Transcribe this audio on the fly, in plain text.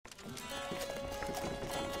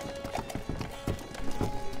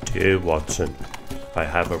Dear Watson, I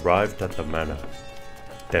have arrived at the manor.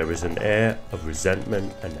 There is an air of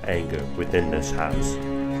resentment and anger within this house.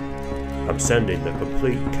 I'm sending the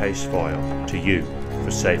complete case file to you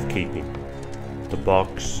for safekeeping. The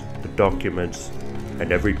box, the documents,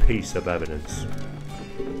 and every piece of evidence.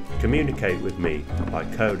 Communicate with me by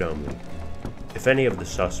code only. If any of the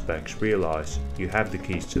suspects realize you have the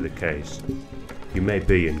keys to the case, you may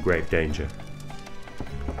be in grave danger.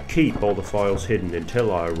 Keep all the files hidden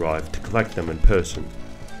until I arrive to collect them in person.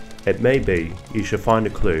 It may be you shall find a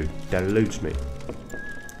clue that eludes me.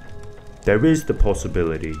 There is the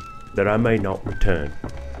possibility that I may not return.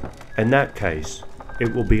 In that case,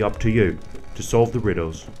 it will be up to you to solve the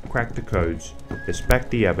riddles, crack the codes,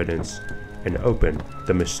 inspect the evidence, and open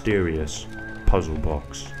the mysterious puzzle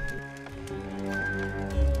box.